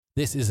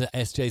This is a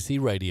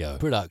SJC Radio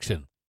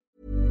production.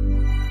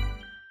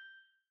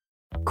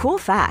 Cool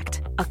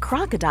fact, a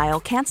crocodile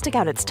can't stick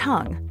out its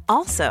tongue.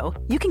 Also,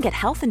 you can get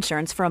health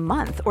insurance for a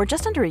month or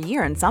just under a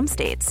year in some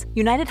states.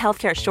 United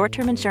Healthcare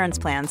short-term insurance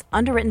plans,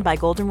 underwritten by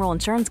Golden Rule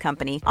Insurance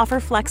Company, offer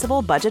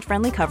flexible,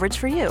 budget-friendly coverage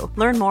for you.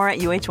 Learn more at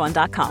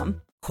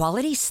uh1.com.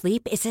 Quality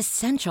sleep is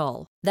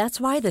essential. That's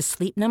why the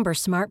Sleep Number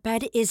Smart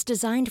Bed is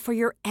designed for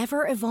your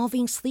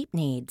ever-evolving sleep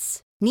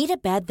needs. Need a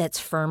bed that's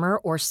firmer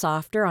or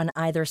softer on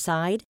either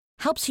side?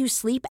 Helps you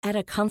sleep at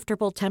a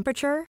comfortable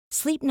temperature?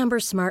 Sleep Number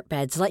Smart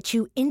Beds let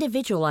you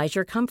individualize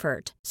your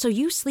comfort, so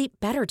you sleep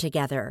better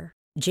together.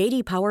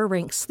 J.D. Power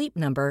ranks Sleep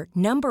Number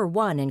number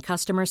 1 in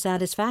customer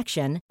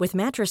satisfaction with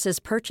mattresses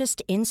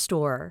purchased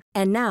in-store.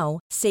 And now,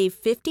 save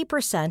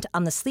 50%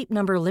 on the Sleep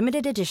Number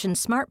Limited Edition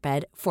Smart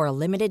Bed for a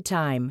limited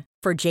time.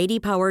 For J.D.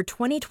 Power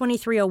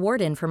 2023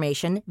 award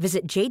information,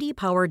 visit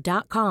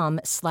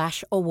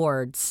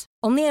jdpower.com/awards.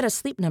 Only at a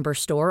Sleep Number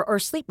store or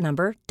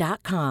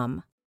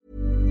sleepnumber.com.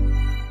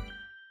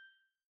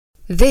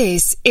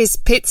 This is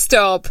Pit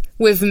Stop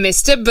with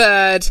Mr.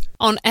 Bird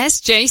on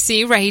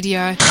SJC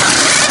Radio.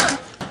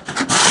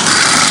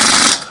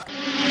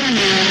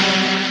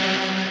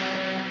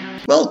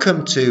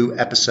 Welcome to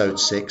episode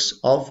 6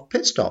 of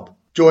Pit Stop,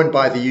 joined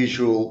by the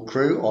usual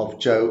crew of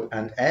Joe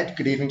and Ed.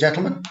 Good evening,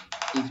 gentlemen.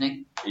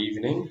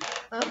 Evening.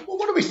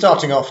 What are we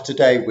starting off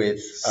today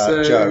with,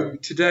 Joe?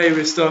 Today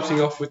we're starting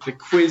off with the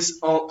quiz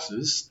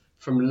answers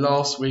from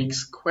last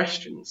week's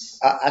questions.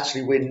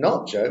 Actually, we're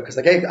not, Joe, because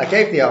I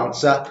gave the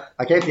answer.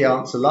 I gave the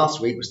answer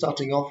last week. We're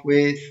starting off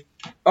with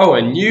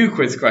a new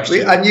quiz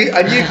question. A new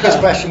quiz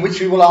question, which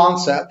we will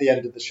answer at the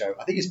end of the show.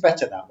 I think it's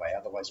better that way.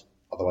 Otherwise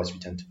we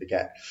tend to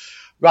forget.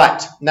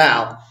 Right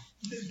now,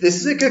 this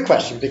is a good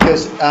question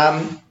because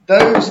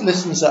those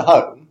listeners at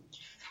home,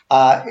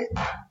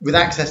 with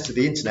access to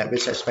the internet,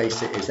 which let's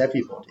face it is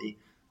everybody,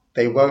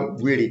 they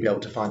won't really be able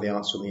to find the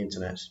answer on the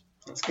internet.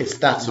 It's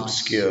that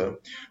obscure.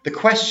 The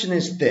question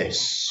is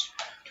this: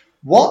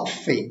 what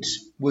feat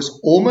was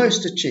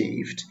almost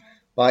achieved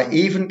by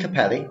Ivan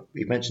Capelli?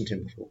 We've mentioned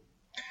him before.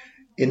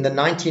 In the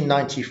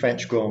 1990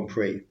 French Grand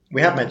Prix. We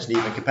have mentioned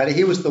Ivan Capelli.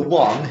 He was the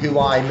one who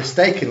I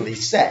mistakenly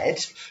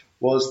said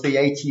was the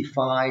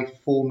 85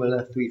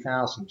 Formula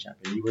 3000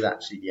 champion. He was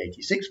actually the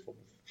 86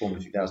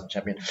 Formula 3000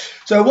 champion.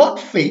 So what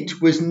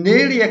feat was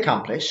nearly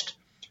accomplished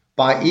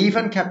by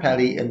Ivan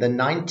Capelli in the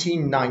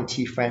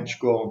 1990 French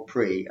Grand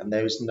Prix? And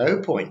there is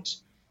no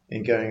point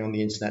in going on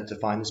the internet to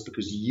find this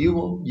because you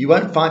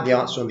won't find the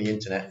answer on the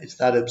internet. It's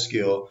that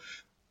obscure.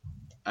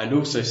 And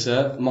also,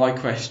 sir, my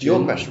question.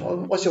 Your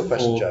question. What's your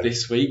question, Joe?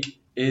 This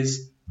week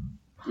is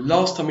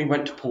last time we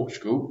went to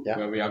Portugal,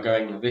 where we are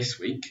going this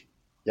week.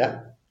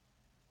 Yeah.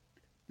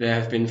 There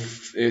have been,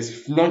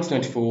 it's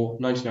 1994,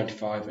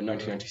 1995 and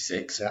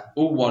 1996,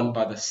 all won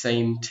by the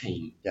same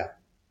team. Yeah.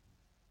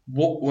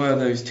 What were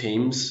those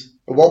teams?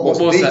 What was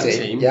that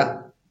team?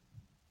 Yeah.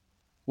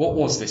 What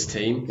was this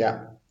team?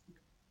 Yeah.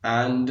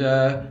 And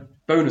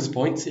bonus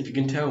points if you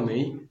can tell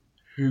me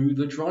who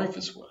the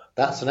drivers were.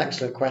 That's an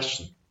excellent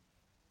question.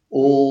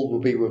 All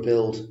will be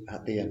revealed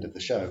at the end of the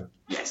show.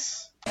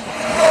 Yes.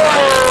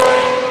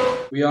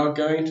 We are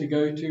going to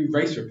go to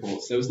race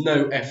reports. There was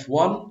no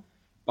F1,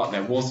 but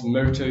there was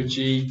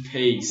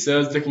MotoGP.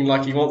 Sir's looking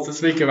like he wants to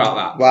speak about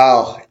that.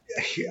 Well,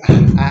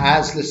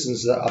 as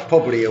listeners are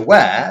probably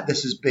aware,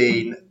 this has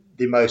been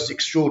the most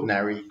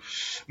extraordinary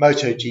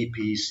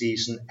MotoGP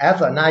season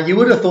ever. Now, you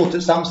would have thought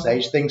at some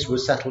stage things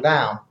would settle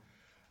down,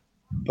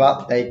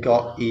 but they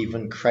got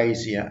even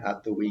crazier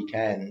at the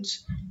weekend.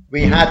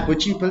 We had,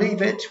 would you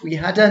believe it, we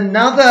had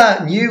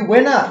another new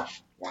winner.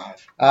 Wow.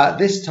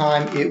 This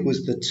time it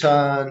was the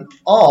turn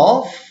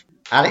of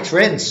Alex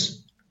Rins.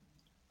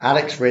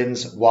 Alex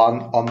Rins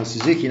won on the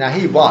Suzuki. Now,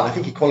 he won. I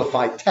think he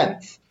qualified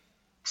 10th.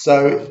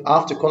 So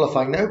after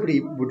qualifying, nobody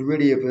would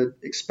really have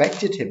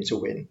expected him to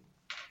win.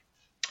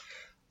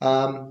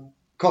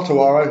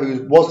 Quartararo,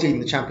 who was leading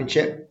the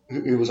championship,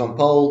 who was on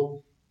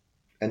pole,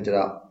 ended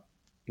up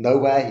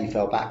nowhere. He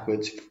fell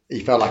backwards. He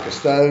fell like a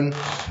stone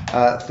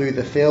through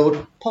the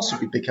field,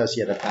 possibly because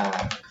he had a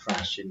bad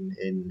crash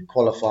in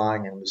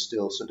qualifying and was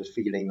still sort of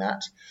feeling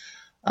that.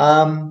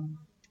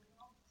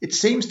 It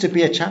seems to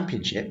be a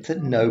championship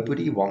that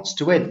nobody wants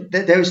to win.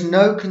 There is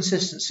no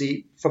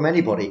consistency from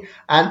anybody.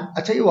 And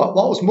I tell you what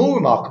was more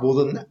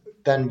remarkable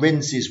than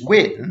Rins'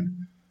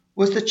 win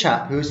was the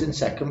chap who was in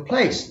second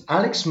place.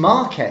 Alex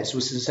Marquez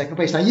was in second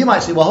place. Now, you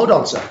might say, well, hold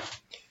on, sir.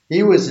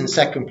 He was in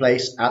second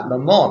place at Le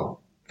Mans.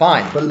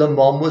 Fine, but Le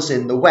Mans was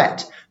in the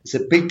wet. There's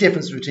a big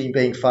difference between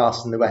being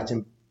fast in the wet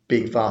and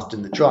being fast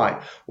in the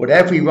dry. What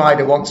every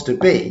rider wants to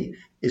be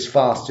is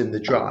fast in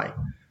the dry.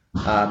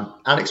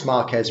 Alex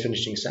Marquez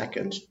finishing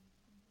second.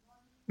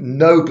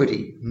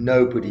 Nobody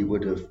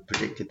would have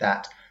predicted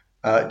that.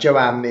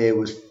 Joan Mir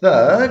was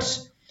third.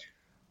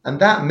 And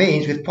that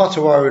means with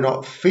Quartararo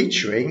not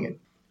featuring,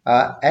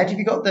 Ed, have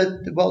you got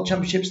the World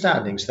Championship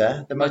standings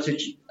there? The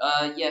MotoGP?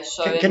 Yes.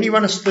 So can you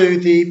run us through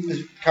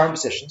the current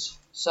positions?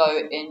 So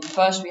in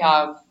first we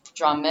have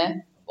Joan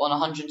Mir on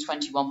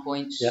 121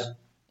 points. Yeah.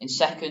 In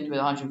second with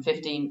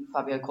 115,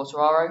 Fabio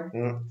Quartararo.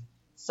 Mm.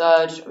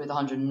 Third with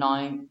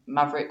 109,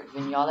 Maverick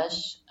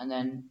Vinales. And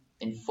then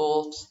in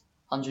fourth,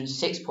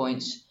 106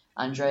 points,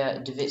 Andrea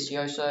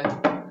Dovizioso.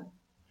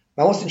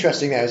 Now, what's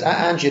interesting there is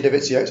Andrea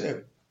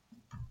Dovizioso,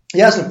 he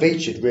hasn't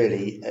featured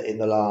really in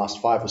the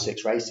last 5 or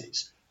 6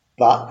 races.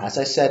 But as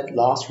I said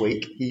last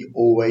week, he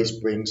always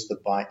brings the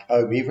bike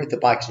home. Even if the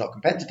bike is not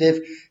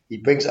competitive, he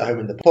brings it home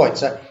in the points.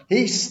 So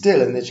he's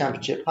still in the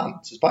championship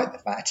hunt, despite the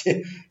fact,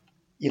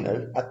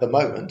 at the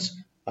moment,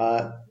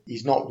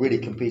 he's not really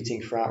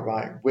competing for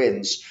outright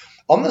wins.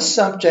 On the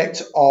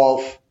subject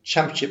of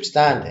championship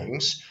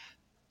standings,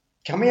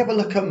 can we have a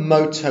look at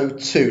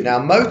Moto2? Now,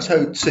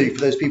 Moto2,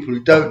 for those people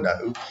who don't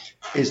know,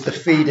 is the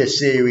feeder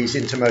series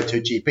into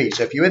MotoGP.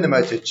 So if you're in the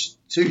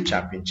Moto2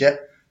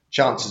 championship,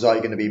 chances are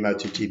you're going to be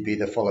MotoGP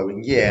the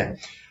following year.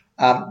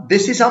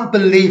 This is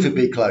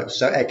unbelievably close.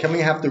 So, Ed, can we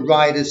have the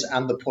riders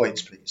and the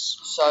points, please?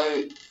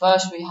 So,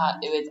 first we had,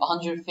 with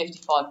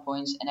 155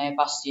 points, Enea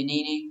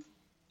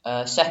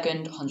Bastianini.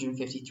 Second,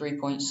 153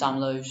 points, Sam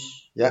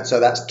Lowe's. Yeah, so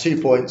that's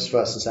 2 points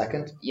first and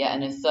second. Yeah,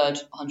 and then third,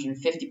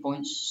 150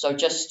 points. So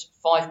just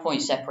 5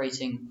 points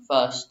separating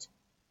first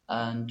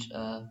and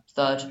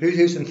third.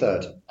 Who's in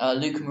third?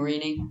 Luca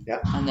Marini. Yeah.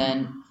 And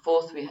then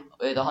fourth with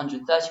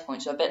 130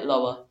 points, so a bit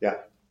lower. Yeah.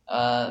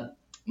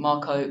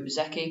 Marco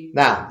Bezzecchi.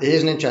 Now,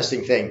 here's an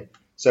interesting thing.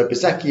 So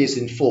Bezzecchi is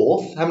in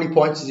fourth. How many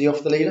points is he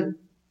off the leader?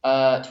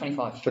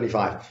 25.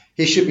 25.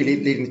 He should be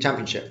leading the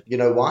championship. You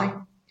know why?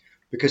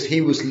 Because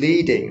he was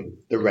leading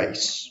the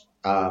race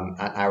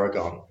at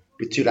Aragon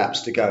with 2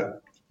 laps to go.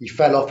 He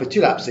fell off with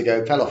 2 laps to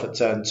go, fell off at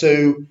turn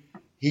 2.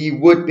 He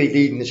would be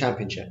leading the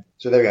championship.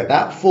 So there we go.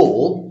 That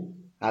fall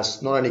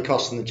has not only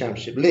cost him the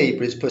championship lead,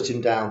 but it's put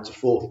him down to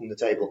fourth in the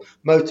table.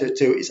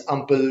 Moto2 is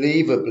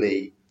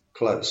unbelievably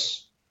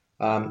close.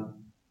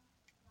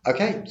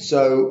 Okay,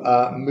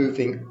 so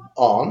moving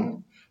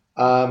on.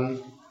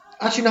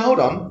 Actually, no, hold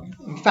on.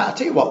 In fact, I'll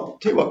tell you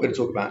what we're going to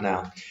talk about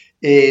now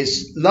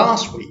is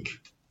last week,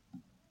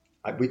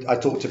 I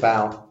talked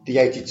about the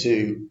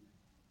 82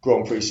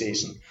 Grand Prix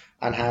season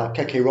and how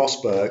Keke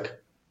Rosberg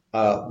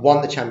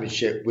won the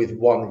championship with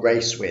 1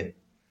 race win.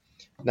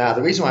 Now,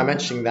 the reason why I'm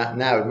mentioning that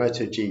now in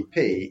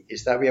MotoGP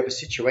is that we have a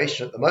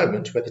situation at the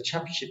moment where the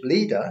championship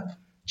leader,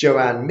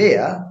 Joan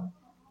Mir,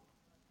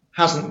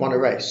 hasn't won a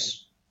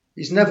race.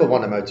 He's never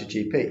won a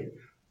MotoGP.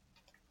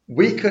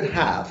 We could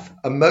have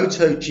a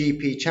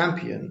MotoGP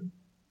champion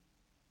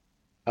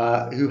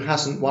who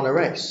hasn't won a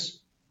race.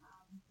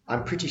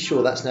 I'm pretty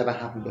sure that's never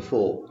happened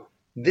before.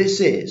 This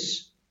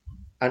is,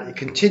 and it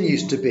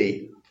continues to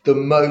be, the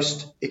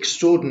most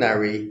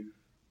extraordinary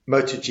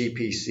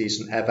MotoGP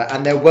season ever,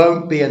 and there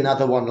won't be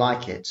another one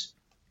like it.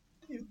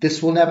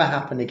 This will never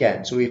happen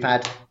again. So we've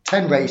had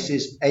 10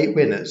 races, 8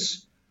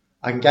 winners.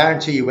 I can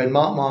guarantee you when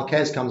Marc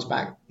Marquez comes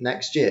back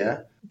next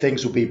year,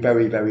 things will be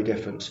very, very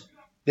different.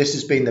 This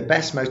has been the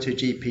best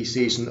MotoGP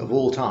season of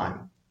all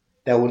time.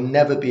 There will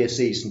never be a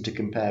season to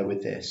compare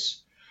with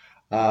this.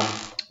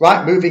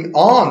 Right, moving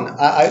on.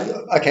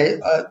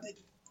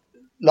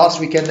 Last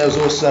weekend there was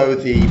also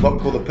what we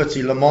call the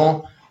Petit Le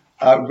Mans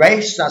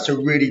race. That's a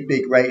really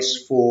big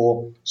race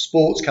for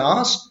sports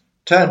cars.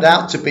 Turned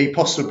out to be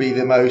possibly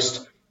the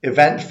most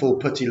eventful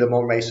Petit Le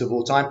Mans race of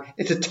all time.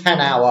 It's a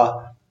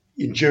 10-hour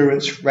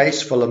endurance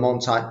race for Le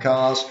Mans type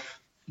cars.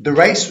 The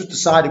race was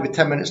decided with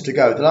 10 minutes to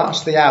go. The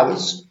last 3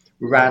 hours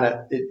we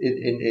ran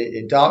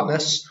in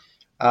darkness.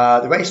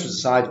 The race was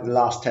decided in the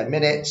last 10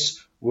 minutes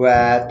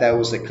where there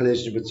was a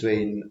collision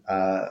between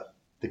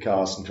the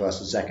cars in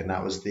first and second.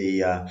 That was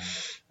the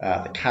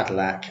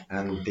Cadillac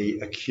and the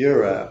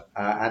Acura.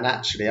 And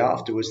actually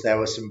afterwards there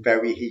were some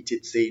very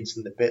heated scenes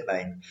in the pit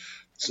lane.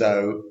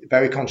 So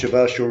very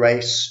controversial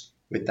race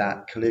with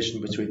that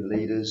collision between the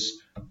leaders.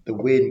 The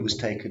win was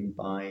taken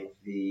by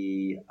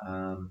the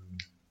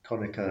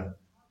Konica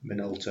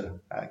Minolta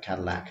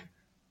Cadillac.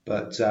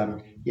 But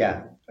a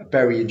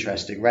very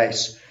interesting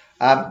race.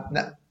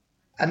 And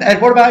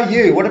Ed, what about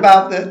you? What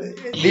about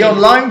the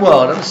online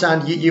world? I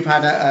understand you've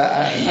had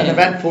an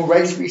eventful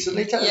race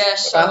recently. Tell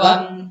us about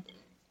that.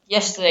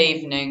 Yesterday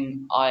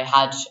evening I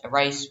had a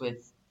race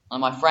with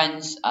one of my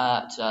friends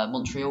at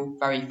Montreal,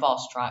 very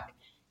fast track,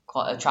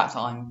 quite a track that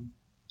I'm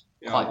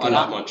quite good at.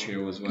 I like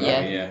Montreal as well.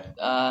 Yeah.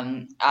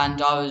 And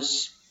I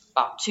was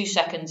about 2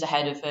 seconds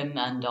ahead of him,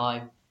 and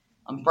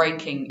I'm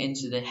braking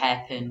into the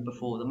hairpin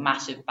before the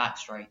massive back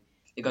straight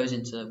that goes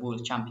into the Wall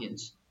of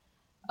Champions.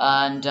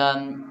 And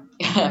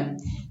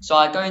so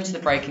I go into the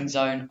braking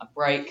zone, I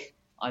brake,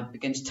 I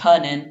begin to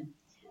turn in,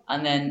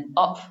 and then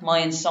up my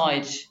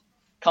inside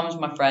comes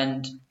my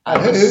friend.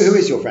 Who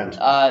is your friend?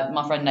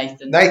 My friend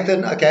Nathan.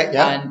 Nathan, okay,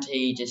 yeah. And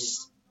he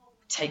just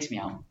takes me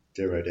out.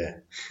 Dear oh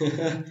dear.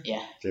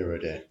 Yeah. Dear oh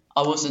dear.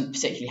 I wasn't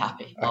particularly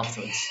happy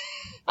afterwards.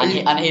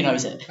 And he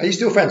knows it. Are you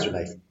still friends with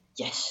Nathan?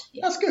 Yes.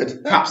 That's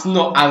good. Perhaps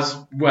not as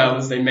well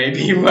as they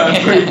maybe were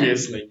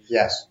previously.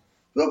 Yes.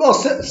 Well,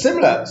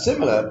 similar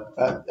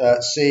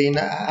scene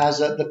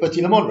as at the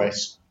Petit Le Mans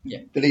race. Yeah.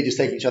 The leaders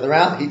taking each other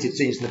out, heated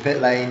scenes in the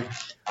pit lane.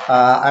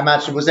 I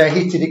imagine, was there a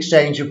heated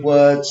exchange of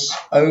words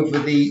over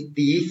the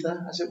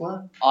ether, as it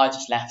were? I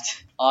just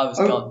left. I was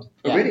gone.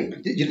 Yeah. Really?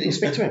 You didn't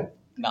speak to him?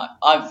 No.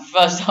 I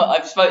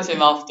spoke to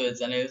him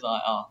afterwards, and he was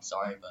like, "Oh,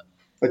 sorry, but."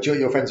 But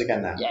you're friends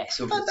again now? Yeah,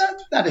 so good.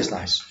 That is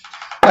nice.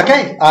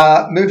 Okay,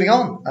 moving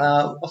on.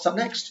 What's up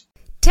next?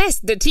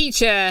 Test the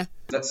teacher.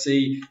 Let's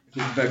see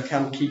if Hulkenberg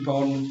can keep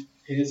on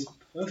his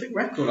perfect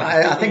record.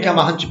 I think I'm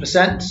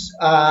 100%.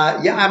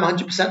 Yeah, I'm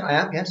 100%. I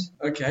am, yes.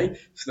 Okay,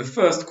 so the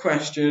first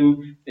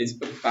question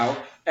is about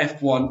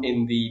F1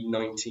 in the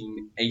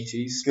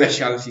 1980s,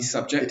 speciality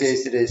subject.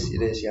 It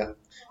is, yeah.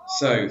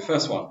 So,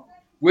 first one.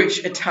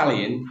 Which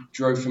Italian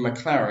drove for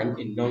McLaren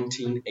in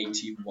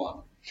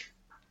 1981?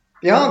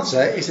 The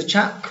answer is a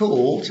chap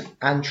called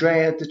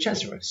Andrea De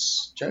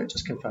Cesaris. Joe,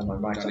 just confirm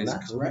I'm right on that.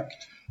 That is correct.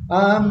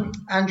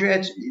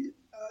 Andrea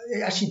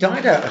actually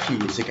died a few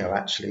years ago,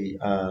 actually,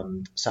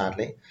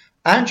 sadly.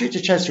 Andrea De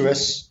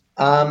Cesaris,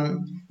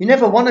 he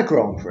never won a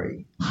Grand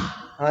Prix.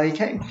 He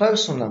came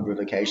close on a number of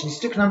occasions.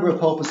 He took a number of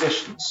pole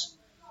positions.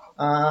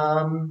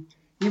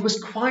 He was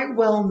quite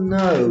well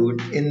known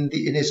in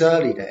his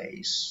early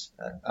days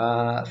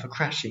for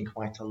crashing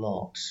quite a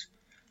lot.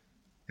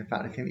 In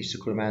fact, I think they used to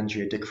call him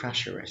Andrea De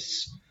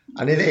Crasheris.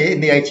 And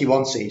in the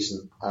 81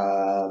 season,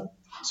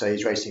 so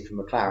he's racing for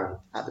McLaren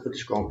at the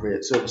British Grand Prix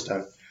at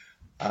Silverstone.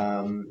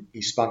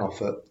 He spun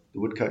off at the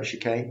Woodcote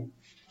chicane,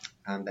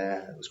 and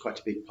there was quite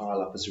a big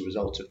pile-up as a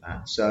result of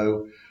that.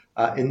 So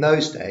in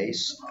those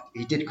days,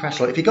 he did crash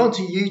a lot. If you go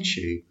onto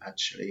YouTube,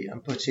 actually,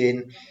 and put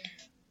in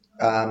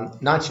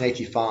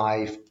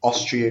 1985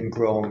 Austrian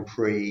Grand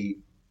Prix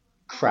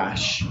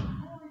crash,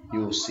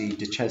 you'll see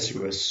De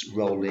Cesaris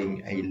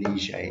rolling a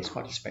Ligier. It's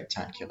quite a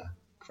spectacular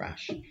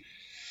crash.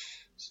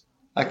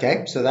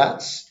 Okay, so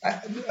that's...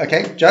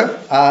 okay, Joe,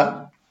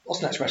 what's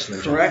the next question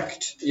then, Joe?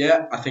 Correct.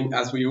 Yeah, I think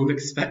as we all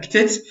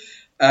expected.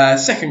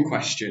 Second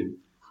question.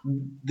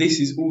 This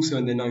is also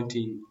in the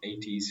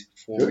 1980s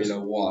Formula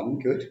One.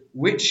 Good.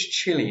 Which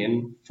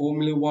Chilean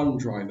Formula One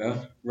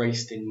driver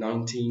raced in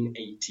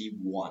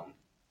 1981?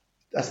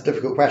 That's a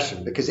difficult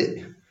question because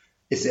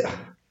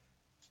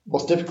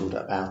what's difficult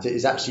about it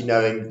is actually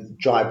knowing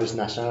drivers'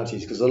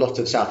 nationalities, because a lot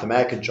of South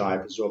American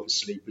drivers are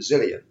obviously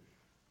Brazilian.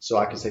 So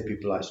I can say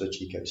people like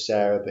Chico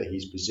Serra, but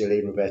he's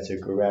Brazilian. Roberto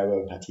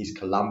Guerrero, but he's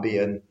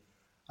Colombian.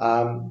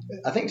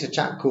 I think it's a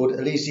chap called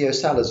Eliseo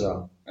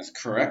Salazar. That's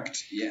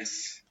correct,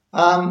 yes.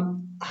 I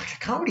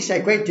can't really say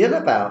a great deal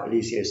about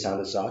Eliseo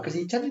Salazar because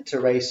he tended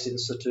to race in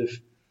sort of,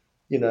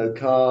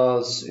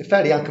 cars,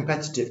 fairly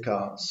uncompetitive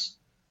cars.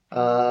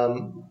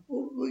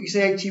 You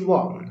say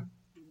 81?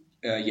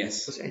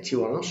 Yes. Was it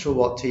 81? I'm not sure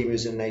what team he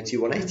was in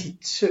 81.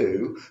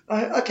 82?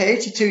 Okay,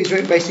 82 he's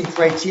racing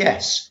for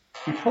ATS.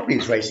 He probably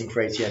was racing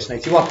for ATS in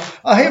 81.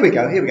 Oh, here we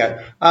go.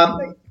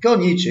 Go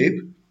on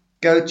YouTube.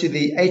 Go to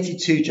the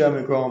 82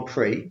 German Grand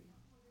Prix.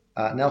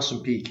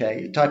 Nelson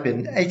Piquet. Type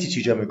in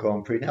 82 German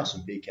Grand Prix,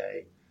 Nelson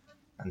Piquet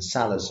and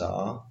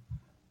Salazar.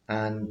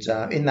 And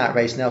in that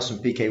race, Nelson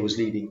Piquet was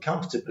leading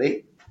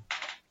comfortably.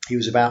 He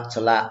was about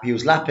to lap. He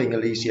was lapping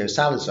Eliseo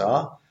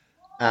Salazar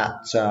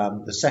at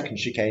the second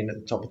chicane at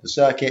the top of the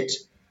circuit.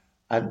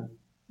 And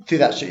through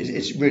that,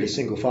 it's really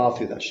single file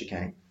through that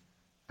chicane.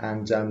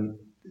 And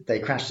they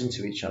crashed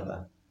into each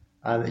other.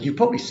 You've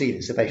probably seen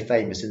it's a very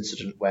famous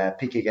incident where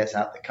Piquet gets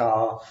out the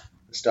car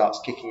and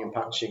starts kicking and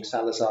punching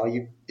Salazar.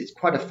 It's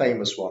quite a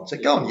famous one. So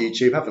go on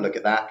YouTube, have a look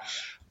at that.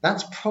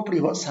 That's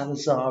probably what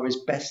Salazar is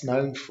best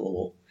known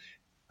for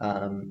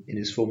in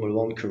his Formula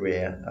One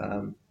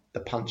career, the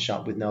punch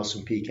up with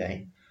Nelson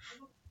Piquet.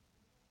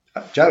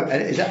 Joe,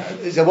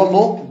 is there one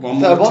more?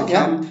 Third one,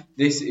 yeah.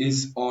 This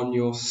is on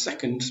your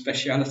second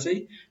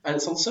speciality, and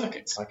it's on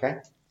circuits. Okay.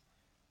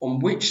 On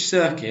which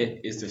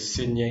circuit is the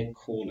Signes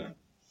corner?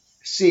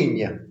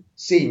 Senior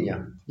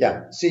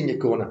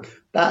corner.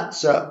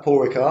 That's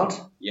Paul Ricard.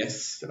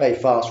 Yes. The very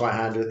fast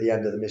right-hander at the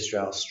end of the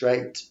Mistral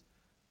Straight.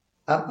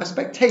 I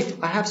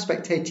have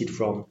spectated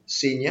from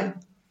Senior.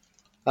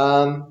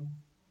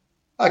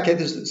 Okay,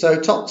 so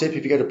top tip,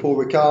 if you go to Paul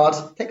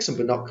Ricard, take some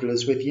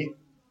binoculars with you.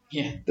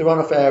 Yeah. The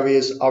runoff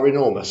areas are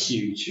enormous.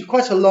 Huge. You're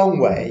quite a long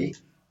way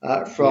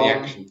from... the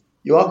action.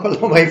 You are quite a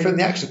long way from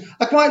the action.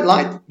 I quite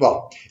like...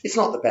 Well, it's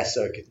not the best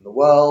circuit in the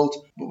world,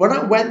 but when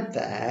I went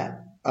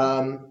there...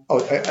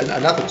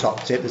 another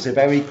top tip, there's a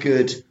very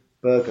good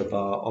burger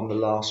bar on the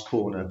last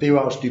corner.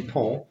 Virage du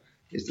Pont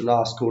is the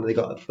last corner. They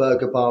got a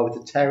burger bar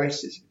with a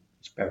terrace. It's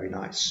very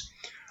nice.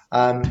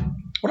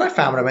 What I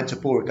found when I went to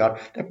Paul Ricard,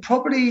 they're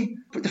probably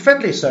the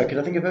friendliest circuit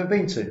I think I've ever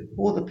been to.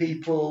 All the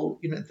people,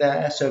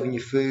 there serving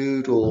you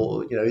food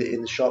or,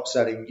 in the shop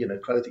selling,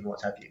 clothing,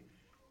 what have you.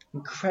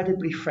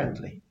 Incredibly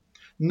friendly.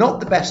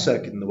 Not the best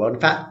circuit in the world. In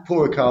fact,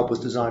 Paul Ricard was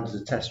designed as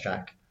a test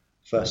track,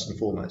 first and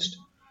foremost.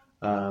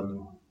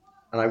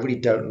 And I really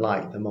don't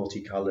like the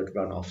multicoloured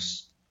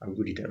runoffs. I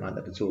really don't like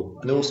that at all.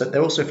 And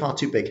they're also far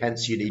too big,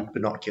 hence you need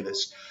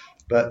binoculars.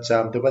 But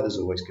the weather's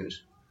always good.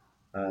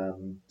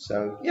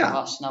 So yeah,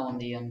 That's now on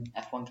the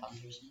F1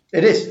 calendar, isn't it?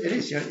 it is. It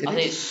is. Yeah, I think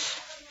it's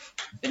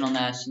been on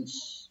there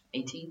since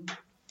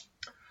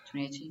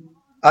 2018.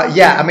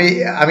 Yeah, I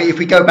mean, if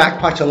we go back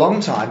quite a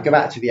long time, go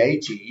back to the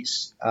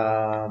 80s,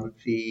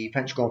 the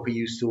French Grand Prix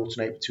used to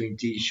alternate between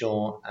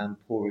Dijon and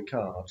Paul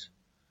Ricard.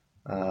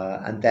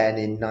 And then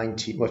in in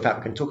fact, we're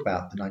going to talk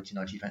about the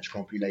 1990 French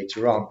Grand Prix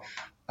later on.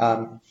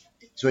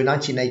 So in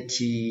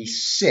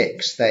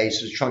 1986, they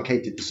sort of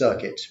truncated the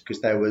circuit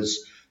because there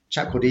was a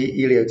chap called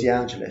Elio De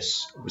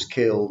Angelis was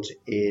killed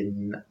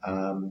in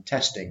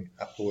testing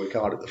at Paul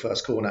Ricard at the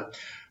first corner.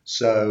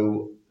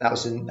 So that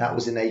was in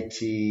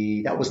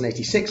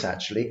 86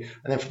 actually,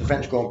 and then for the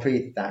French Grand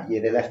Prix that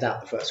year they left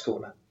out the first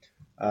corner.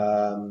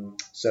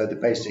 So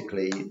that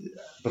basically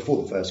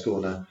before the first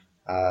corner,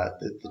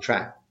 the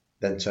track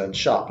then turned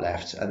sharp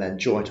left and then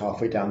joined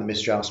halfway down the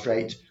Mistral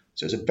Straight.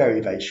 So it was a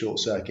very, very short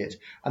circuit,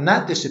 and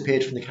that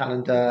disappeared from the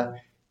calendar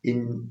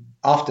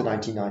after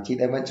 1990.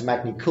 They went to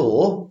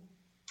Magny-Cours,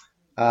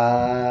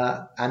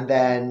 and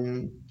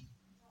then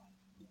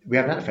we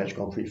haven't had a French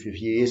Grand Prix for a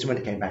few years. And when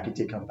it came back, it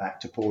did come back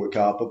to Paul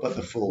Ricard, but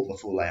the full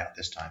layout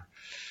this time.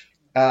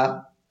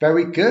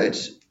 Very good.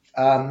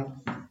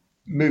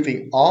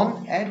 Moving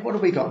on, Ed, what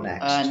have we got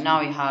next? Now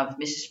we have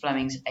Mrs.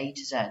 Fleming's A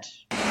to Z.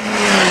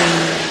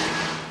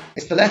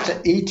 It's the letter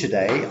E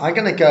today. I'm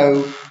going to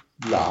go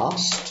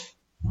last.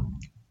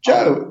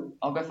 Joe.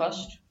 I'll go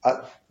first.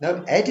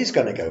 No, Ed is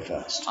going to go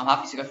first. I'm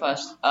happy to go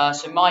first.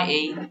 So my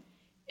E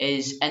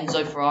is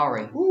Enzo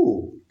Ferrari.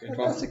 Ooh,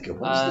 that's a good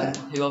one, isn't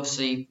it? Who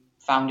obviously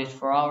founded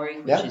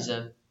Ferrari, which is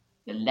a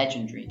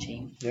legendary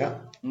team. Yeah.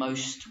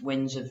 Most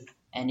wins of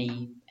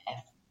any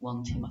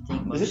F1 team, I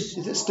think.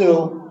 Is it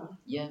still?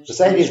 Yeah.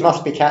 Mercedes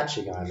must be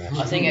catching, I imagine.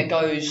 I think it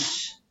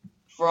goes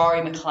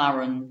Ferrari,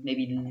 McLaren,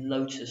 maybe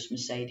Lotus,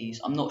 Mercedes.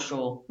 I'm not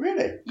sure.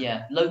 Really?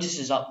 Yeah, Lotus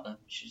is up there,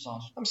 which is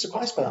awesome. I'm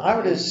surprised by that. I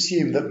would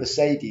assume that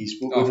Mercedes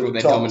would After have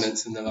their topped,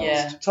 dominance in the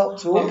last. top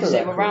to all the Because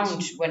they were records.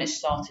 around when it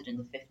started in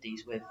the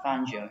 50s with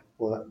Fangio.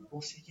 Well,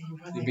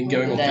 They've been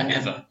going on Then-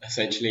 forever,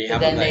 essentially,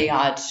 But haven't then they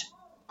had A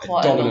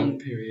quite a dominant long,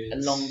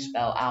 period.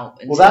 spell out.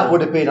 Well, that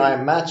would have been, I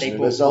They imagine, a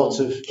bought result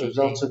of GP.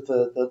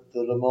 the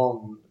Le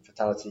Mans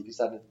fatality, because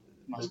that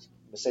Must-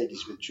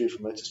 Mercedes withdrew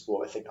from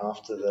motorsport, I think,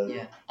 after the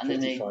Yeah, and then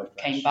they 55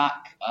 came match.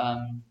 back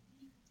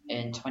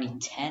in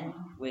 2010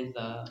 with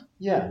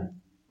Yeah,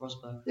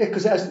 Rosberg. yeah,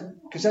 because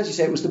as you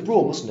say, it was the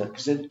Brawn, wasn't it?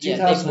 Because in Yeah,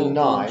 they bought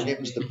 2009, Brawn it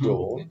was the They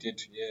Brawn.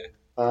 did,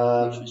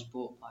 yeah. Which was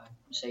bought by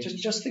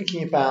Mercedes. Just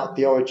thinking about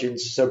the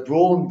origins, so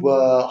Brawn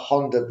were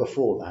Honda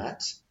before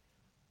that,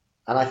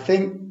 and I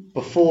think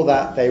before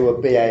that they were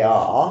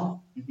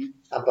BAR,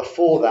 and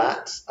before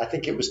that I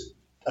think it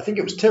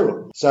was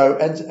Tyrrell. So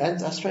and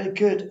that's very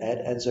good,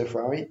 Ed. Enzo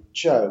Ferrari.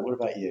 Joe, what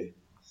about you?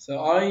 So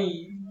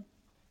I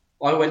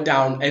went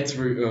down Ed's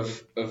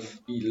route of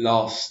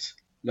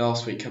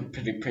last week,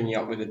 bringing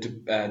up with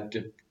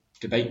a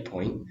debate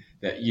point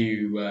that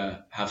you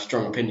have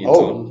strong opinions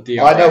on.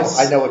 DRS.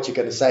 I know what you're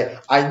going to say.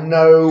 I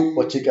know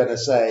what you're going to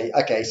say.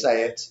 Okay,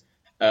 say it.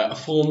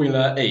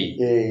 Formula E.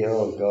 Yeah,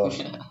 oh gosh.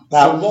 So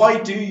Now, why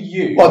do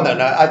you? well, no,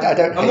 I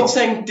don't. I'm hate not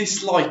saying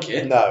dislike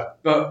it. No.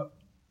 But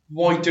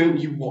why don't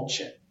you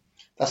watch it?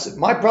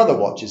 My brother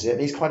watches it,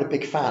 and he's quite a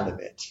big fan of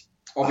it.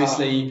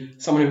 Obviously,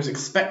 someone who was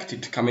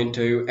expected to come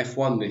into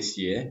F1 this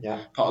year,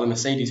 Yeah. part of the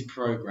Mercedes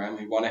program,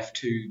 who won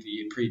F2 the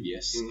year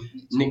previous,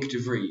 Nick De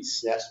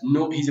Vries. Yes.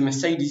 He's a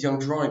Mercedes young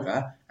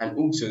driver, and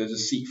also there's a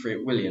seat free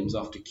at Williams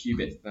after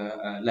Cubitt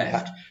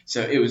left.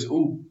 So it was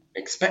all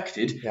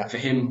expected for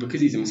him, because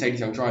he's a Mercedes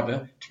young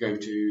driver, to go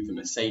to the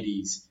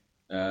Mercedes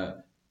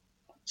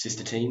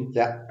sister team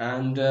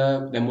and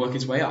then work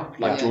his way up,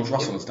 like George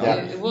Russell has done.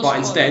 It was But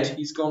instead,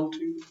 he's gone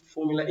to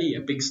Formula E,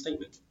 a big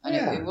statement. And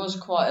it was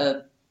quite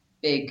a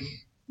big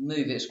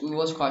move. It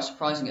was quite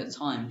surprising at the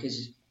time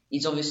because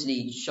he's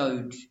obviously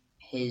showed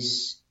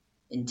his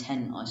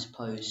intent, I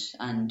suppose,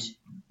 and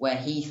where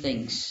he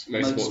thinks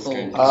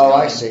motorsport is Oh,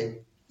 going. I see.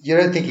 You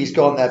don't think he's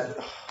gone there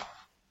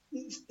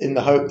in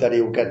the hope that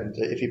he will get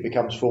into, if he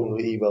becomes Formula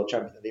E world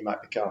champion, that he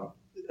might become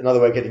another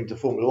way of getting to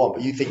Formula One?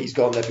 But you think he's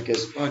gone there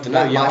because I don't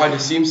know. Yeah, I'd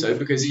assume so,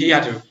 because he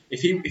had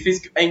if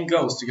his aim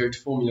goal was to go to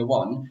Formula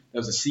One, there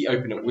was a seat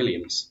open at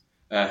Williams,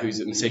 who's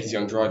a Mercedes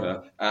young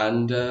driver,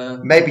 and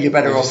maybe you're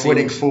better I've off seen-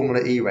 winning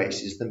Formula E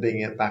races than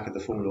being at back of the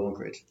Formula One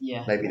grid.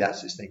 Yeah. Maybe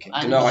that's his thinking.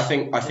 And- No, I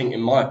think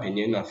in my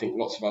opinion, I think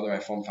lots of other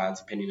F1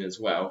 fans' opinion as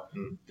well,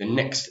 the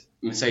next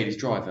Mercedes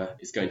driver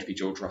is going to be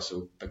George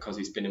Russell, because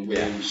he's been in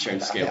Williams,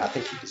 shown skill. I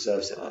think he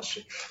deserves it,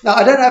 actually. No,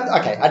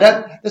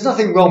 there's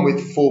nothing wrong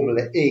with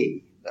Formula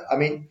E. I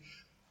mean,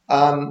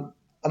 I'm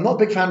not a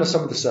big fan of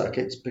some of the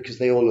circuits because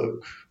they're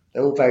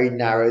all very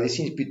narrow. They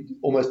seem to be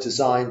almost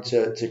designed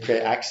to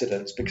create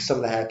accidents because some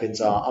of the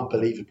hairpins are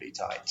unbelievably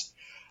tight.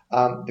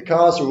 The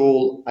cars are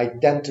all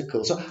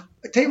identical. So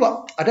I tell you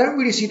what, I don't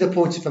really see the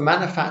point of a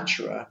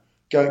manufacturer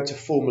going to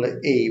Formula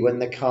E when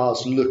the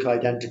cars look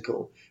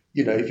identical.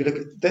 You know, if you look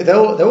at, they're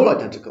all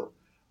identical.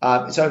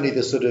 It's only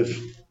the sort of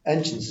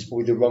engines is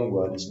probably the wrong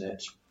word, isn't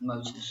it?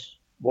 Motors.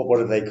 What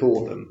do they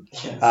call them?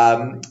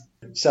 Yes.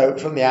 So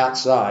from the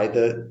outside,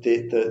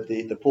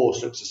 the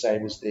Porsche looks the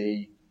same as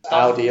the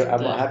Audi and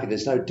what have you.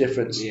 There's no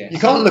difference. Yes. You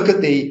can't look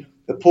at the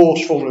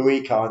Porsche Formula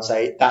E car and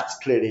say that's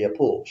clearly a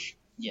Porsche.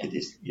 Yeah. It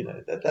is,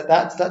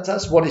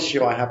 that's one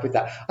issue I have with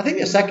that. I think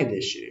the second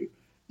issue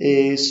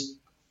is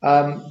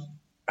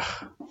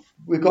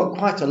we've got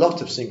quite a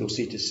lot of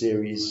single-seater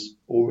series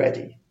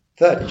already.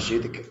 Third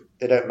issue,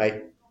 they don't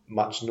make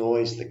much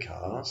noise, the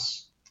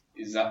cars.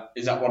 Is that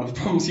one of the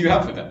problems you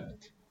have with it?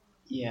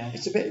 Yeah.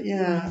 It's a bit,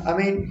 I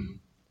mean,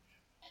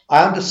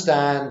 I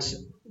understand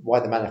why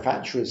the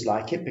manufacturers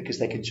like it, because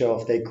they can show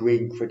off their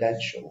green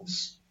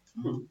credentials.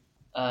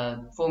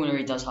 Formula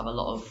E does have a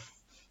lot of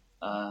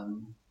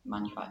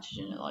manufacturers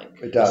in it,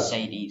 like It does.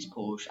 Mercedes,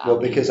 Porsche, Well,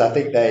 Audi, because I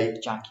think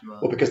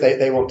Jaguar. because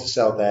they want to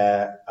sell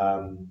their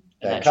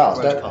Electric cars,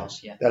 motor don't cars,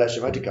 they? yeah. The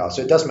electric motor cars.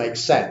 So it does make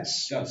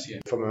sense It does, yeah.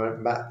 from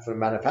a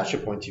manufacturer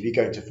point of view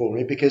going to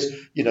Formula E, because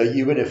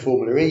you win a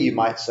Formula E, you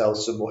might sell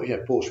some more.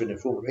 Porsche win a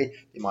Formula E,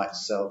 you might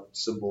sell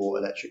some more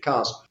electric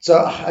cars. So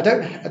I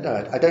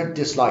don't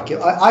dislike it.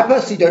 I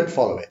personally don't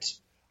follow it.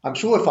 I'm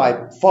sure if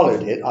I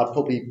followed it, I'd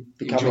probably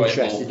become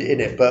interested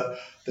in it. But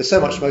there's so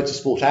much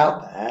motorsport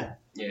out there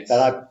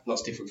that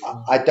lots of different.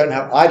 I don't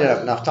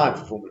have enough time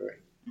for Formula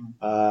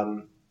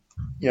E.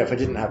 If I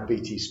didn't have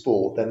BT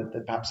Sport, then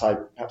perhaps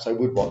I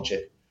would watch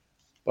it.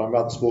 But I'm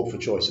rather sport for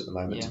choice at the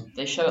moment. Yeah,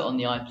 they show it on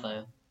the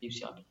iPlayer,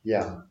 BBC iPlayer.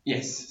 Yeah.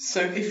 Yes.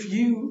 So if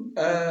you,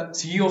 so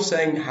you're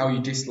saying how you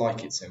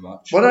dislike it so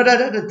much. Well, I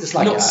don't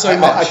dislike it. Not so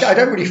much. I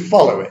don't really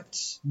follow it.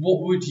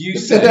 What would you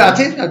say? As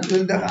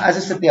I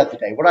said the other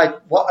day,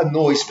 what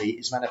annoys me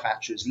is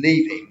manufacturers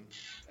leaving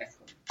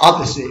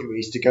other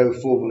series to go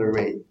Formula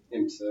E.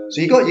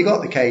 So you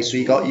got the case. So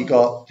you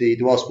got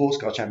the World Sports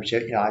Car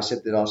Championship. I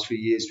said the last few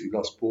years we've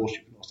lost Porsche,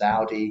 we've lost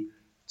Audi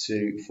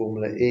to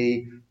Formula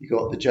E. You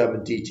got the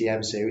German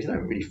DTM series. I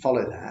don't really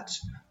follow that,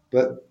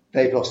 but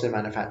they've lost their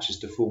manufacturers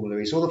to Formula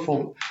E. So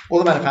all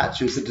the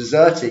manufacturers are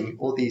deserting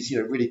all these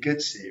really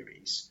good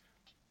series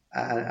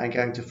and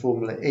going to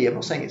Formula E. I'm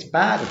not saying it's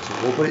bad at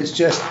all, but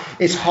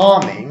it's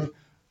harming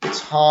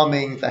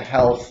the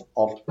health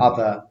of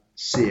other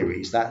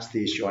series. That's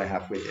the issue I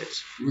have with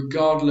it.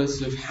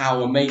 Regardless of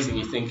how amazing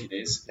you think it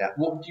is, Yeah.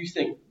 What do you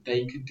think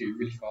they could do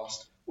really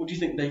fast? What do you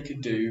think they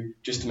could do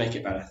just to make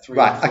it better?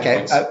 Right,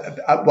 okay.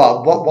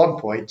 One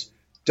point,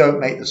 don't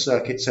make the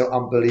circuit so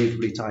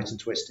unbelievably tight and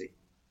twisty.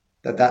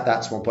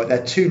 That's one point.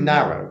 They're too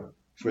narrow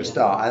for a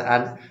start,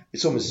 and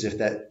it's almost as if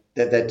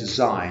they're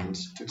designed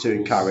to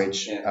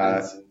encourage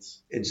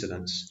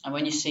incidents. And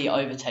when you see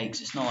overtakes,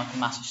 it's not like a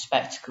massive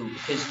spectacle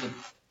because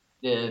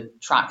the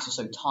tracks are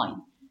so tight.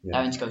 Yeah.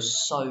 They're having to go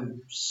so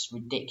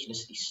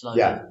ridiculously slow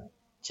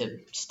to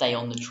stay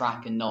on the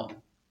track and not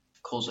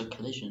cause a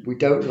collision. We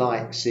don't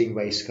like seeing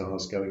race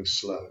cars going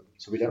slow,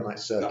 so we don't like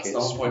circuits. That's the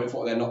whole point of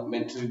what they're not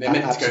meant to do. They're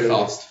meant to go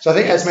fast. So I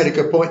think Ed's made a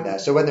good point there.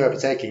 So when they're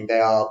overtaking,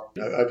 they are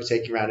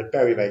overtaking around a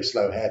very, very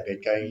slow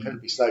hairpin, going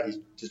incredibly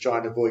slowly to try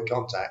and avoid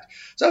contact.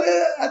 So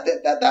I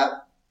think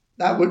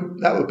that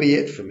would be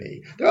it for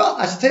me.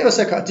 I tell you what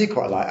I do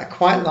quite like. I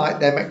quite like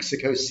their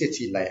Mexico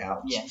City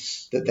layout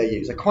that they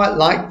use. I quite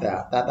like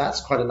that.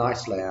 That's quite a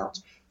nice layout.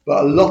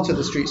 But a lot of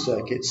the street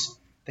circuits,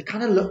 they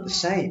kind of look the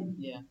same.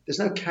 Yeah. There's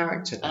no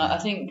character there. And I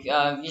think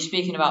you're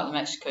speaking about the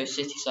Mexico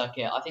City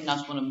circuit. I think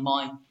that's one of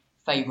my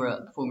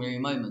favourite Formula E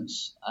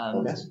moments,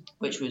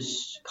 which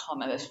was, I can't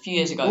remember, a few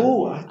years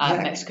ago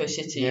at Mexico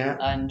City. Yeah.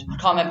 And I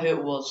can't remember who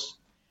it was.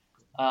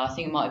 I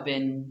think it might have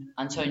been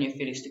Antonio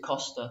Felix da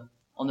Costa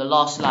on the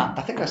last lap.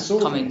 I think I saw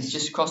coming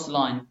just across the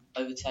line,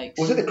 overtakes.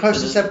 Was it the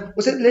closest?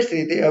 Was it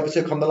literally the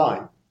overtook on the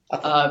line?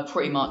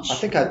 Pretty much. I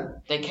think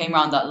they came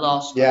around that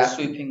last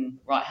swooping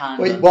right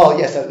hand.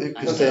 Yes,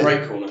 because it's a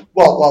great corner.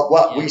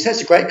 Well, you said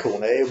it's a great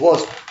corner. It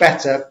was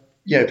better.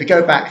 If you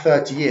go back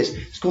 30 years,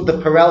 it's called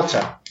the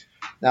Peralta.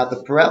 Now,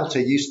 the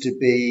Peralta used to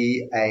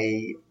be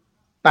a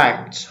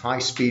banked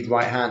high-speed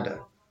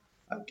right-hander.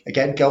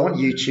 Again, go on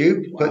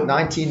YouTube. Put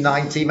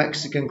 1990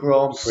 Mexican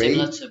Grand Prix.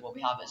 Similar to what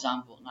we have at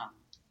Zandvoort now.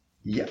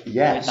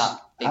 Yes.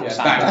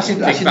 Actually,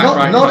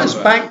 not as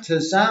banked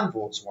as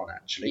Zandvoort's one,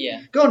 actually.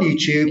 Yeah. Go on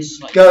YouTube,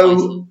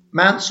 go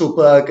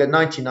Mansell-Berger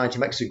 1990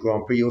 Mexican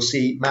Grand Prix. You'll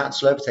see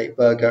Mansell overtake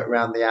Berger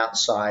around the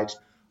outside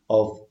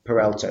of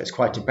Peralta. It's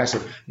quite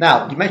impressive.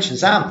 Now, you mentioned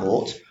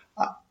Zandvoort.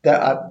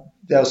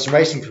 There was some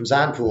racing from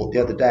Zandvoort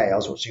the other day. I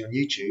was watching on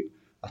YouTube.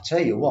 I'll tell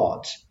you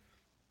what,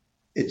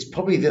 it's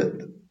probably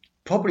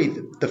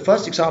the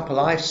first example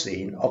I've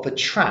seen of a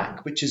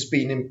track which has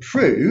been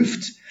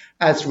improved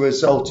as a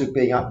result of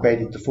being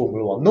upgraded to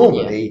Formula One.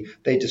 Normally,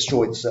 they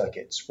destroyed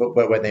circuits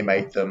when they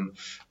made them,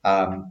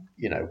 when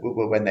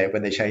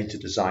they changed the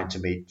design to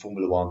meet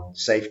Formula One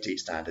safety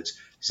standards.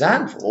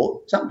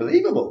 Zandvoort, it's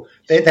unbelievable.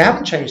 They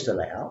haven't changed the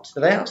layout.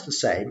 The layout's the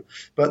same,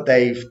 but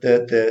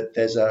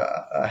there's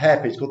a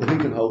hairpin. It's called the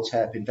Hugenholtz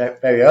hairpin.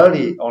 Very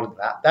early on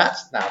that,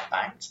 that's now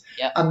banked.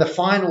 Yep. And the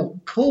final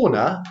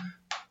corner,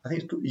 I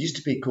think it used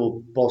to be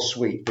called Boss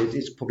Sweet, but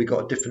it's probably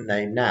got a different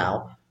name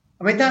now.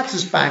 I mean, that's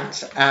as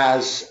banked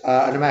as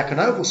an American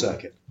Oval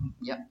circuit.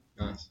 Yeah.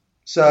 Nice.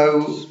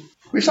 So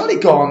We've slightly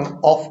gone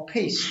off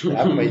piece,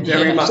 haven't we?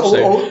 Very much Or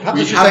so. perhaps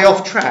we should say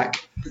off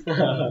track.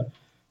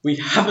 We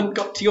haven't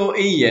got to your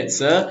E yet,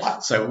 sir.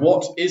 So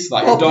what is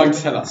that? Well, You're dying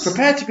to tell us.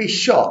 Prepare to be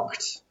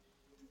shocked.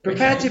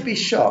 Prepare to be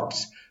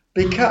shocked,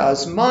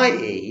 because my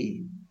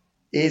E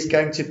is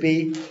going to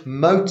be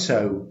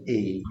Moto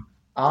E.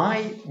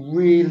 I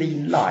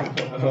really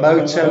like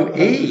Moto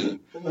E.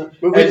 Ed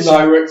and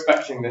I were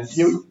expecting this.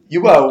 You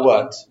were,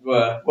 weren't?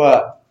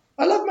 Were.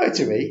 I love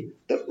Moto E.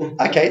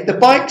 The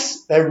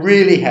bikes, they're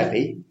really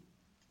heavy.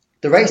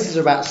 The races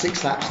are about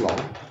 6 laps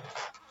long,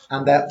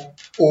 and they're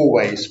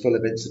always full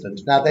of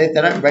incident. Now, they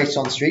don't race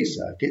on street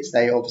circuits.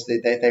 They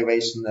obviously they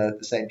race on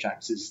the same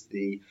tracks as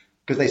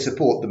because they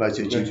support the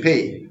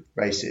MotoGP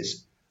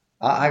races.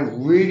 I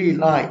really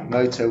like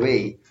Moto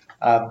E.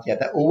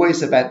 They're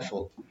always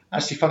eventful.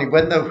 Actually, funny,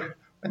 when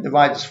the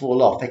riders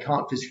fall off, they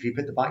can't physically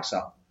pick the bikes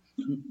up.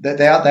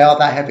 They are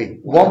that heavy.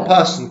 One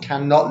person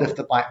cannot lift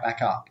the bike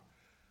back up.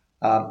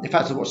 In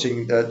fact, I was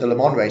watching the Le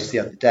Mans race the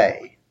other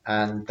day,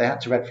 and they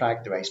had to red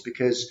flag the race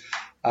because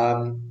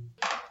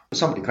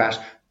somebody crashed.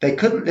 They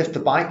couldn't lift the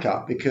bike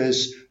up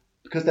because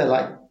they're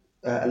like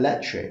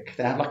electric.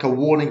 They have like a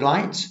warning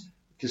light.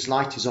 This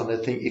light is on the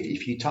thing.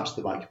 If you touch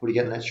the bike, you probably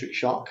get an electric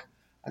shock.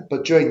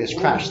 But during this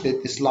crash,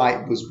 this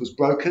light was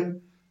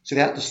broken, so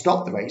they had to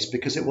stop the race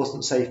because it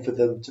wasn't safe for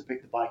them to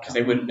pick the bike up.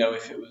 They wouldn't know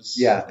if it was.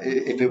 Yeah,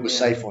 if it was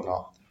safe or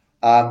not.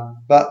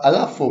 But I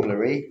love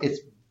Formula E.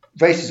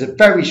 Races are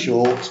very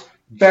short,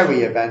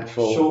 very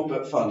eventful. Short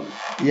but fun.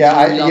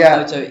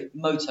 Yeah,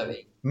 Moto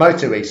E.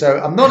 Moto E. So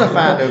I'm not a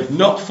fan of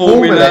not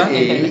Formula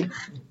E,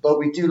 but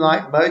we do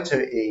like Moto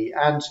E,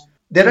 and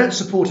they don't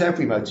support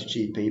every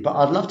MotoGP. But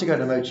I'd love to go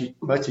to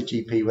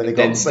MotoGP where they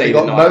got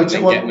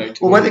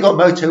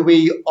Moto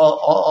E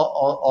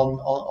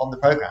on the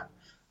program.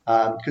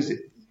 Because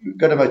you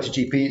go to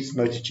MotoGP, it's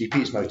MotoGP,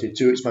 it's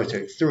Moto2, it's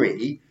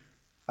Moto3.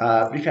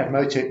 But if you have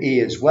Moto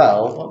E as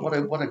well,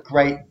 what a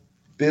great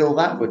bill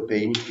that would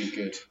be. Would be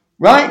good.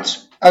 Right.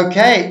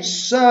 Okay.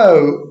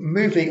 So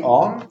moving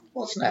on.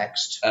 What's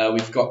next?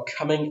 We've got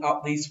coming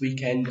up this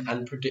weekend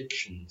and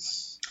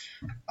predictions.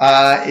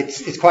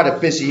 It's quite a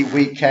busy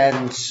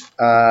weekend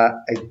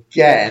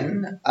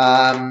again.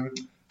 I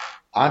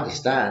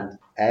understand,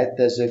 Ed.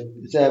 Is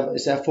there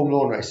a Formula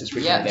 1 race this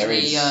weekend? Yeah,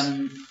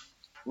 actually,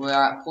 we're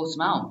at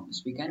Portimao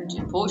this weekend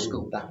in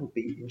Portugal. That would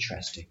be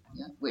interesting.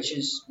 Yeah, which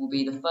will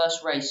be the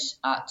first race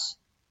at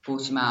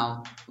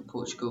Portimao for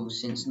Portugal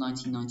since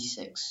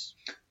 1996.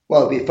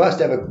 Well, it'll be the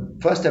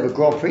first ever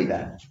Grand Prix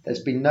there.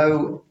 There's been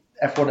no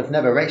F1 have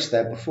never raced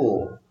there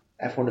before.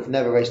 F1 have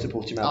never raced at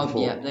Portimao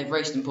before. Yeah, they've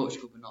raced in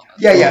Portugal, but not.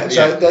 Yeah.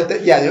 So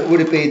there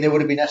would have been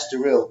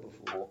Estoril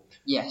before.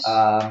 Yes.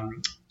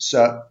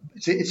 So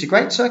it's a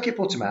great circuit,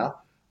 Portimao.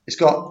 It's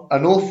got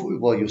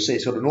you'll see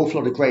it's got an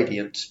awful lot of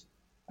gradient.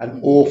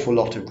 An awful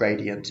lot of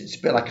gradient. It's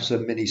a bit like a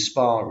sort of mini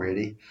spa,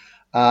 really.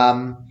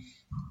 It'll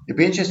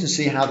be interesting to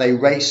see how they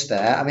race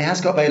there. I mean, it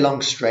has got very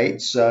long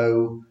straights,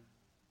 so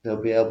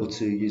they'll be able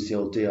to use the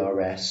old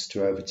DRS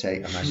to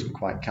overtake, I imagine,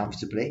 quite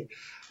comfortably.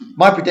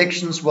 My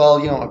predictions, well,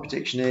 you know what my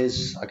prediction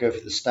is. I go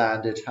for the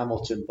standard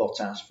Hamilton,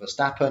 Bottas,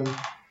 Verstappen.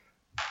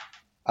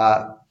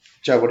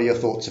 Joe, what are your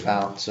thoughts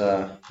about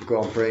the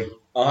Grand Prix?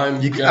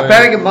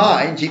 Bearing in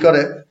mind, you got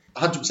it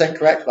 100%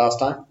 correct last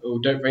time. Oh,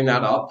 don't bring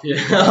that up.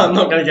 Yeah, I'm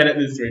not going to get it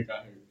this week.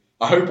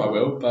 I hope I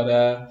will,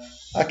 but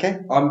okay.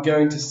 I'm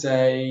going to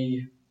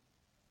say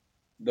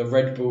the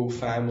Red Bull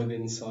fan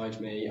within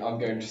inside me. I'm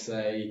going to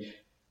say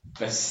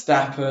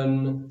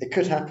Verstappen. It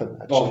could happen.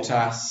 Actually.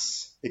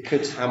 Bottas. It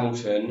could.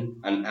 Hamilton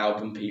and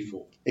Albon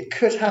P4. It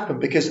could happen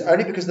because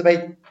the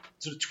very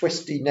sort of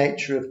twisty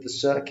nature of the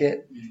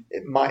circuit,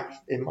 it might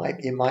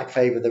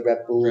favour the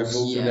Red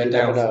Bulls. And their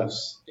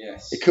downfalls.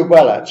 Yes. It could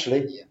well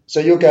actually. Yeah. So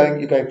you're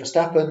going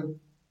Verstappen.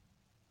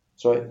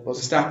 Sorry,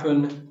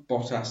 Verstappen,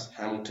 Bottas,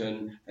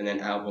 Hamilton, and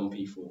then Albon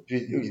P4.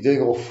 You're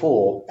doing all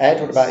four.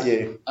 Ed, what about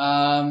you?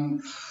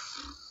 I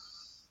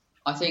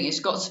think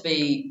it's got to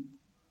be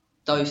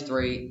those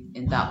three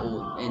in that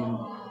order, in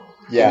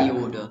the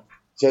order.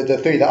 So the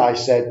three that I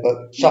said,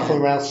 but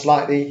shuffling around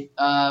slightly.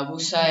 We'll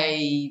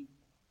say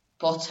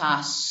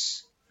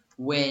Bottas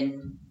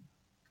win,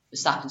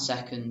 Verstappen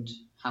second,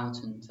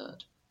 Hamilton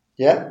third.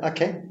 Yeah.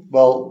 Okay.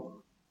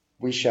 Well,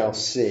 we shall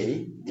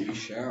see.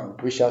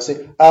 We shall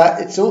see.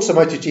 It's also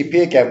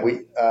MotoGP again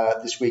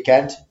this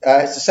weekend.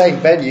 It's the same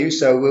venue,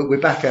 so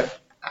we're back at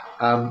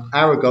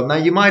Aragon. Now,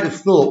 you might have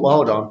thought, well,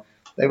 hold on,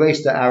 they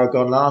raced at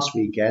Aragon last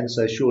weekend,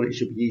 so surely it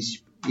should be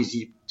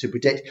easy to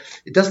predict.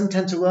 It doesn't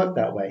tend to work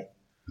that way.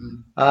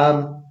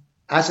 As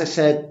I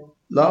said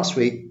last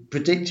week,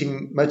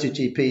 predicting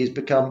MotoGP has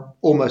become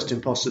almost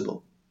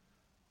impossible.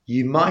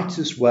 You might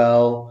as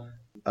well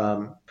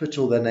put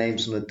all their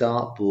names on a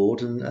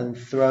dartboard and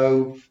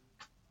throw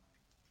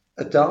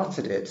a dart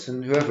at it,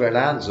 and whoever it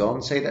lands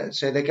on, say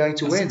they're going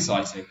to win. That's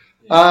exciting.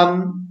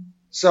 Yeah.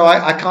 So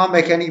I can't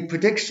make any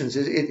predictions.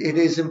 It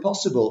is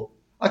impossible.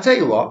 I tell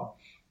you what,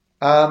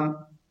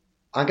 I'm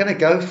going to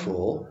go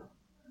for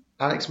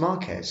Alex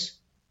Marquez.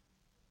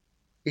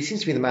 He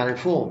seems to be the man in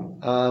form.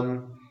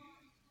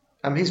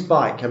 his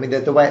bike, I mean,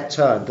 the way it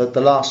turned,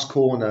 the last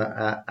corner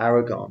at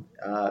Aragon,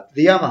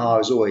 the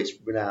Yamaha is always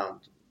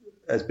renowned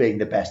as being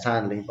the best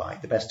handling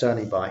bike, the best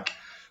turning bike.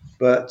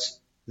 But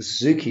the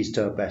Suzuki's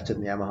turned better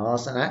than the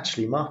Yamahas, and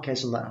actually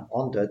Marquez on that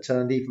Honda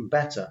turned even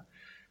better.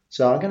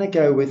 So I'm going to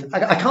go with...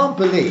 I can't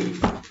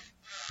believe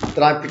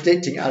that I'm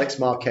predicting Alex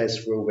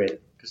Marquez for a win,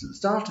 because at the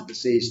start of the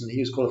season, he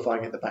was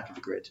qualifying at the back of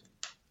the grid.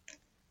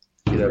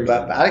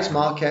 But Alex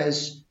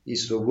Marquez,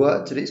 he's sort of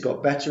worked at it. He's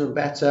got better and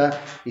better.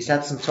 He's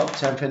had some top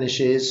 10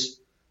 finishes.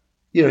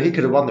 He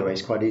could have won the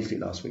race quite easily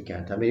last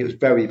weekend. I mean, it was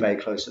very, very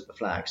close at the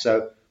flag.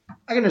 So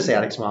I'm going to say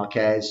Alex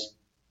Marquez.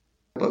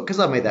 But because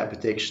I made that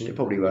prediction, it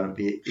probably won't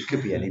be. It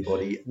could be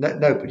anybody.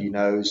 Nobody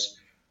knows.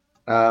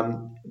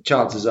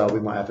 Chances are we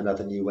might have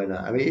another new winner.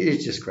 I mean,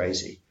 it's just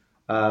crazy.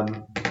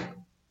 What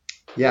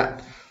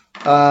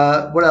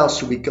else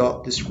have we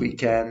got this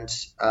weekend?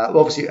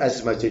 Obviously, as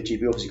is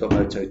MotoGP, obviously got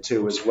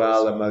Moto2 as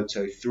well, and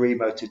Moto3.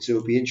 Moto2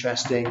 will be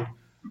interesting.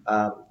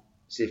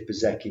 See if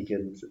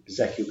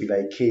Bezzecchi will be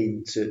very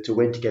keen to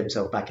win to get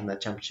himself back in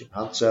that championship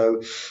hunt.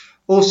 So,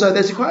 also,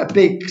 there's quite a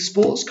big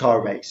sports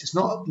car race. It's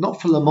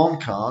not for Le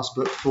Mans cars,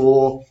 but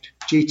for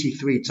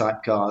GT3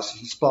 type cars.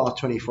 It's a Spa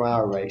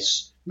 24-hour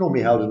race,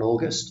 normally held in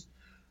August.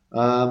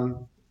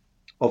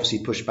 Obviously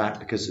pushed back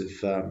because of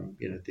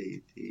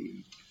the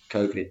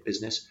COVID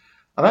business.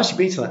 I've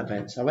actually been to that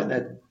event. I went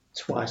there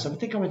twice. I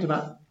think I went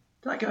about,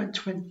 did I go in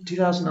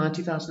 2009,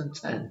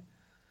 2010?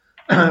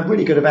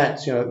 Really good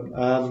event.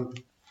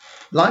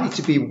 Likely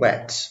to be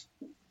wet.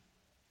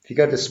 If you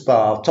go to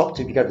Spa, top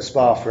tip, you go to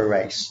Spa for a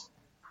race,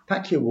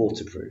 pack your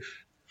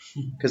waterproof.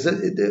 Because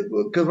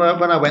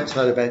when I went to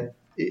that event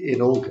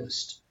in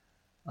August,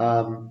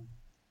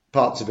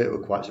 parts of it were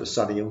quite sort of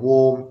sunny and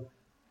warm.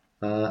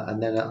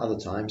 And then at other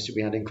times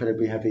we had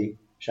incredibly heavy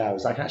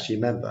showers. I can actually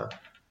remember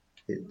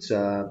it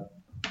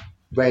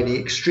raining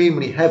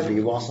extremely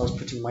heavily whilst I was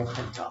putting my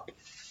tent up.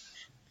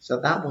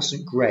 So that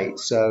wasn't great.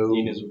 So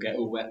Ninas will get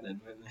all wet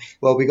then, won't they?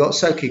 Well, we got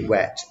soaking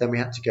wet. Then we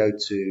had to go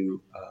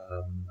to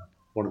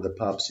one of the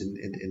pubs in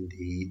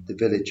the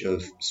village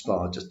of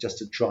Spa just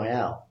to dry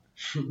out.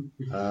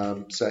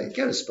 So you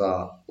go to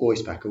Spa,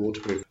 always pack a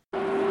waterproof.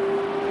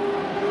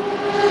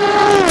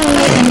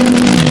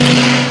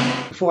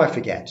 Before I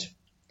forget,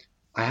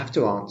 I have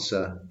to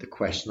answer the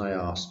question I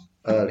asked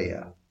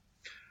earlier.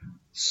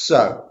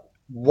 So,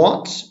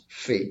 what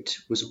feat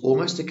was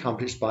almost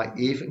accomplished by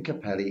Yvan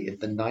Capelli in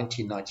the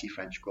 1990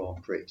 French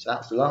Grand Prix? So that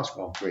was the last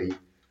Grand Prix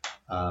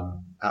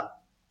at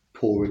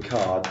Paul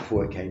Ricard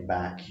before it came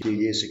back a few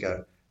years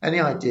ago. Any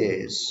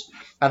ideas?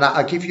 And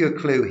I'll give you a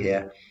clue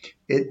here.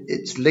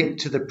 It's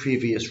linked to the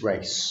previous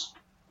race.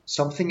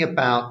 Something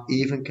about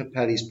Yvan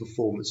Capelli's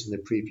performance in the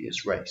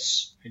previous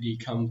race. Had he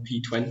come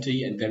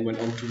P20 and then went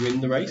on to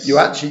win the race?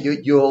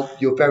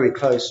 You're very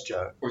close,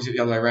 Joe. Or is it the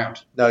other way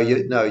around? No,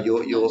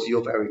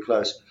 you're very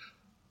close.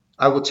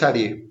 I will tell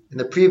you, in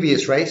the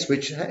previous race,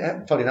 which,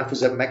 funny enough,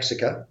 was at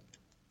Mexico,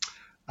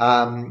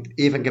 Yvan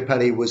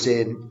Capelli was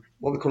in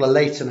what we call a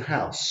Leighton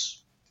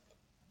House.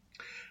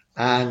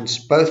 And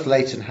both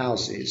Leighton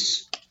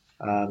houses,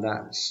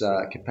 that's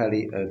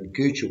Capelli and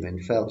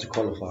Gugelmin, failed to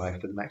qualify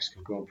for the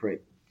Mexican Grand Prix.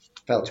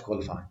 Failed to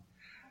qualify.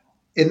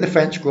 In the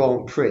French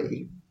Grand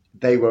Prix,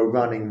 they were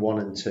running 1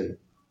 and 2.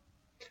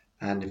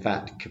 And in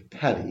fact,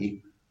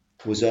 Capelli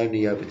was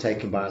only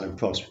overtaken by Alain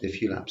Prost with a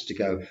few laps to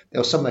go. There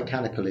was some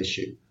mechanical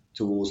issue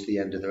towards the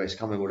end of the race. I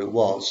can't remember what it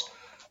was.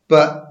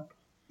 But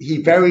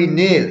he very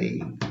nearly,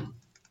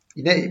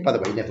 by the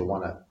way, he never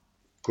won a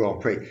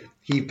Grand Prix.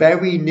 He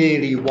very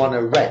nearly won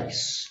a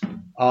race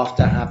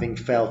after having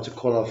failed to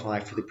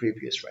qualify for the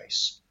previous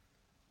race.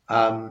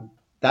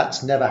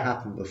 That's never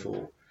happened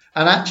before.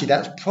 And actually,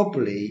 that's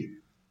probably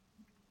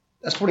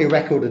a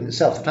record in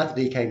itself. The fact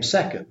that he came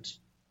second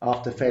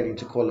after failing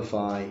to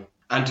qualify.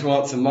 And to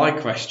answer my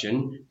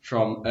question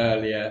from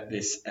earlier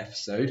this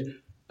episode,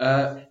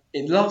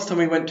 last time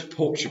we went to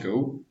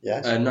Portugal,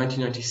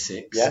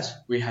 1996,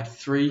 we had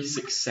 3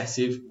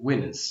 successive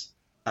winners.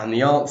 And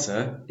the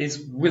answer is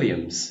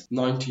Williams,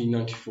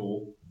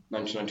 1994,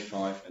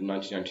 1995 and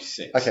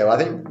 1996. Okay, well, I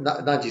think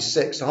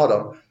 96, hold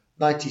on.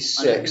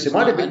 96. It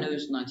might have been. I know it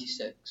was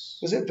 96.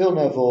 Was it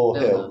Villeneuve or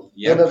Hill?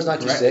 Yeah, Villeneuve was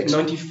 96.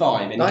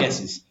 95. Any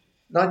guesses?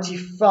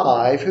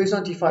 95. Who's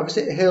 95? Was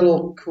it Hill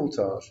or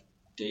Coulthard?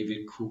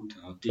 David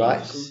Coulthard.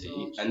 Right.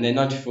 And then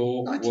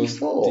 94 was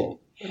Hill.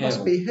 It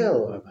must be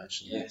Hill, I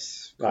imagine.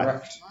 Yes,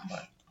 correct.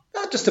 Right.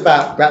 That just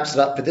about wraps it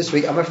up for this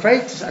week. I'm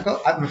afraid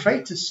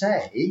to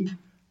say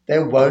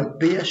there won't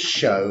be a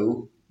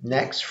show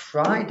next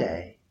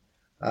Friday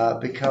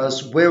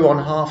because we're on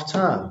half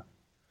term.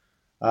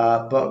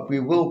 But we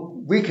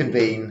will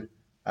reconvene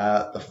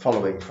the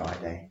following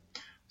Friday.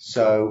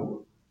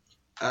 So,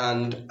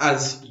 and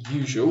as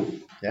usual,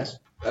 yes,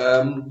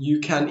 you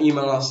can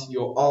email us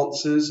your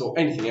answers or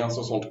anything else,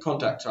 or want to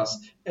contact us,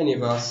 any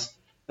of us.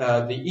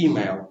 The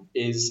email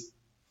is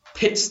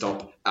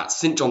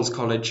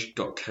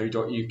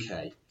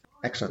pitstop@stjohnscollege.co.uk.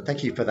 Excellent.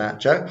 Thank you for that,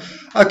 Joe.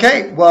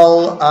 Okay,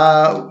 well,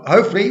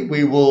 hopefully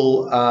we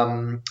will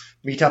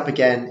meet up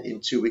again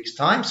in 2 weeks'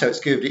 time. So it's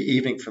good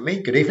evening for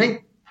me. Good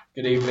evening.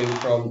 Good evening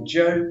from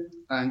Joe.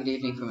 And good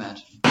evening from Ed.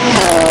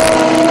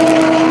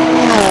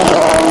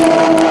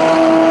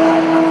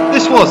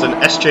 This was an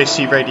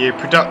SJC Radio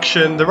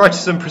production. The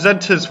writers and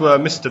presenters were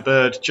Mr.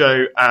 Bird,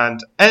 Joe and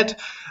Ed.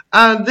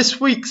 And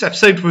this week's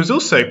episode was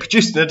also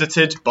produced and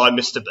edited by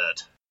Mr.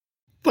 Bird.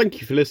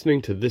 Thank you for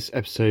listening to this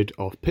episode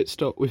of Pit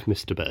Stop with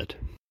Mr. Bird.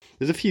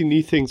 There's a few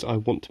new things I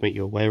want to make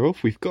you aware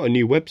of. We've got a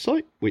new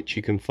website, which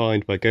you can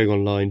find by going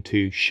online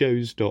to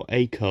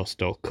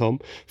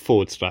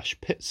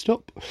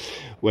shows.acast.com/pitstop,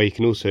 where you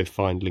can also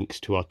find links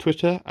to our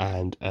Twitter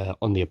and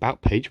on the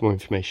About page, more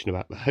information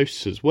about the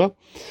hosts as well.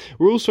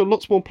 We're also on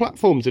lots more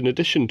platforms in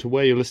addition to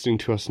where you're listening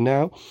to us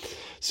now.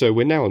 So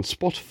we're now on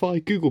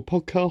Spotify, Google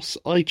Podcasts,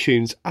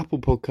 iTunes, Apple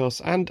Podcasts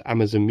and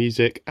Amazon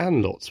Music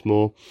and lots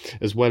more,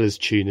 as well as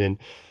TuneIn,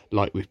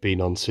 like we've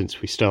been on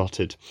since we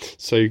started.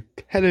 So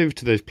head over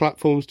to those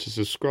platforms to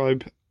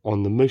subscribe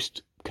on the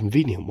most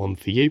convenient one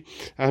for you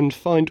and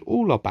find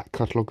all our back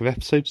catalogue of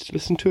episodes to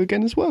listen to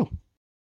again as well.